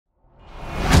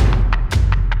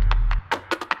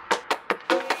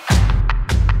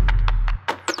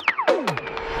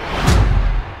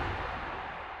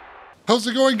How's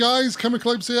it going, guys?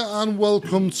 Chemicalapes here and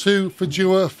welcome to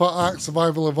Fjordur for Ark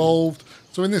Survival Evolved.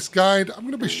 So in this guide I'm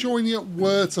going to be showing you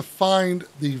where to find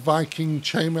the Viking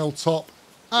chainmail top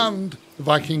and the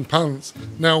Viking pants.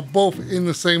 Now both in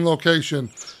the same location.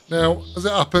 Now as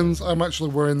it happens I'm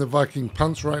actually wearing the Viking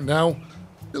pants right now.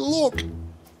 They look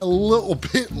a little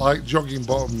bit like jogging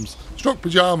bottoms. Struck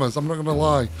pyjamas, I'm not going to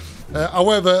lie.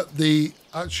 However, the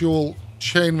actual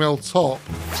chainmail top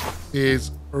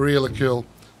is really cool.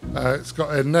 It's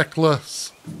got a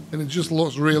necklace and it just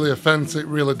looks really authentic,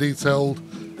 really detailed,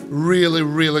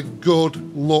 really good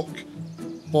look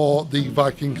for the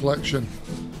Viking collection.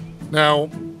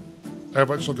 Now I've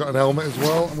actually got an helmet as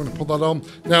well. I'm going to put that on.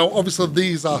 Now obviously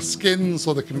these are skins,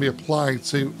 so they can be applied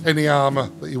to any armor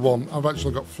that you want. I've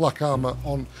actually got flak armor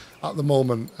on at the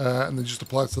moment and they just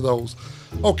apply to those.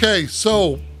 Okay,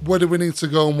 so where do we need to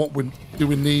go and what do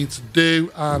we need to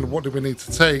do and what do we need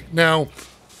to take? Now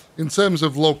in terms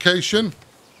of location,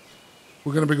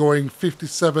 we're going to be going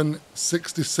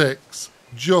 5766.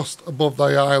 Just above the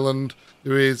island,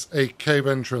 there is a cave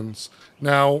entrance.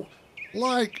 Now,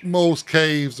 like most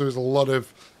caves, there is a lot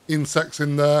of insects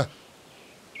in there,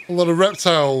 a lot of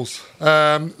reptiles.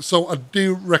 So I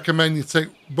do recommend you take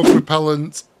bug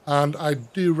repellent, and I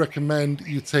do recommend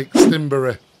you take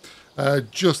stimberry,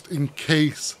 just in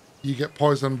case you get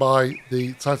poisoned by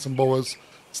the Titan boas,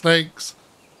 snakes,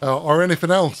 or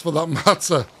anything else for that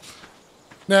matter.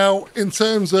 Now, in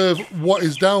terms of what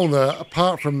is down there,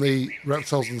 apart from the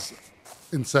reptiles and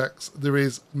insects, there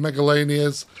is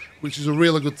megalanias, which is a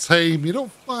really good tame. You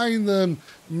don't find them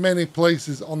many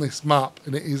places on this map,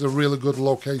 and it is a really good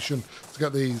location to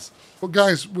get these. But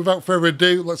guys, without further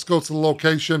ado, let's go to the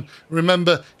location.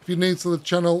 Remember, if you're new to the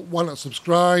channel, why not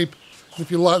subscribe? And if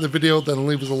you like the video, then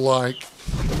leave us a like.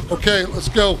 Okay, let's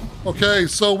go. Okay,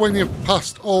 so when you've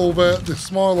passed over the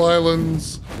small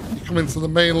islands, you come into the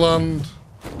mainland,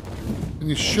 and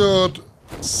you should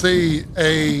see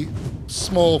a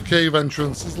small cave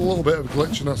entrance. There's a little bit of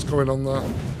glitchiness going on there.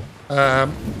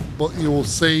 But you will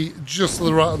see just to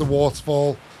the right of the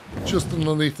waterfall, just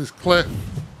underneath this cliff,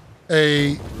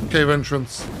 a cave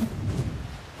entrance.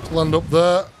 Let's land up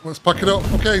there. Let's pack it up.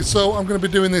 Okay, so I'm going to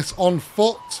be doing this on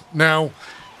foot. Now,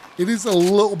 it is a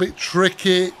little bit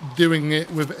tricky doing it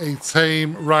with a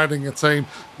tame, riding a tame.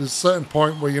 There's a certain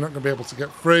point where you're not going to be able to get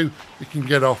through. You can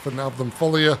get off and have them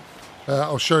follow you.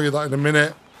 I'll show you that in a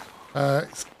minute.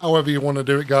 However you want to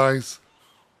do it, guys.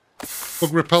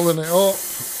 Bug repelling it up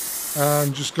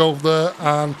and just go over there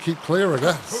and keep clear, I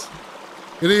guess.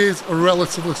 It is a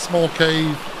relatively small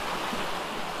cave,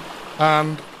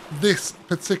 and this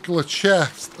particular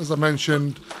chest, as I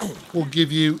mentioned, will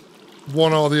give you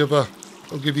one or the other.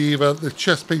 It'll give you either the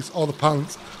chest piece or the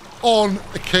pants. On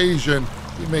occasion,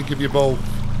 it may give you both.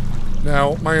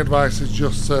 Now, my advice is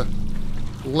just to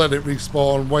let it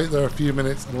respawn, wait there a few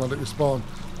minutes and let it respawn.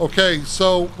 Okay,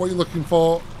 so what you're looking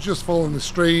for, just following the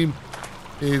stream,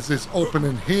 is this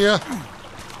opening here.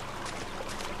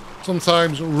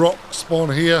 Sometimes rocks spawn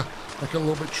here, make it a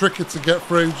little bit tricky to get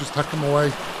through, just hack them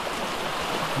away.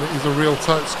 And it is a real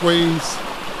tight squeeze.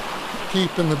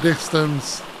 Keeping the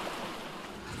distance.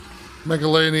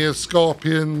 Megalanias,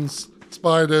 scorpions,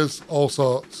 spiders, all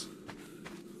sorts.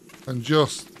 And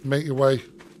just make your way.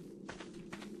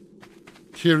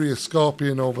 Curious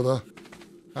scorpion over there.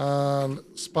 And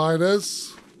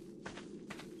spiders.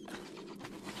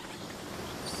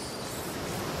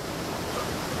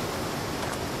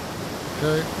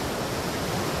 Okay.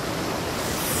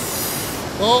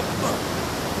 Oh!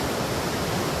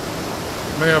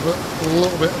 May have a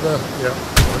little bit of the, yeah.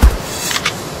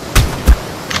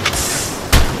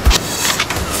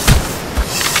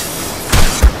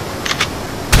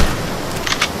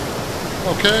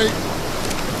 Okay,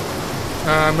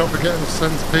 and not forgetting the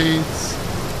centipedes.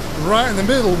 Right in the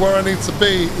middle where I need to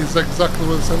be is exactly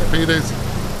where the centipede is.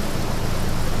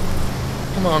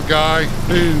 Come on, guy,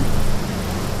 move.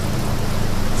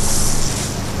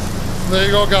 There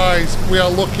you go, guys. We are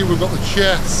lucky we've got the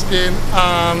chest skin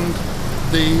and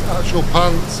the actual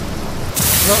pants.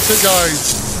 And that's it,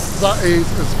 guys. That is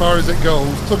as far as it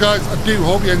goes. So guys, I do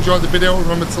hope you enjoyed the video.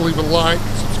 Remember to leave a like,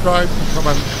 subscribe and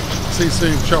comment. See you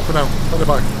soon. Ciao for now. Bye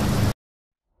bye.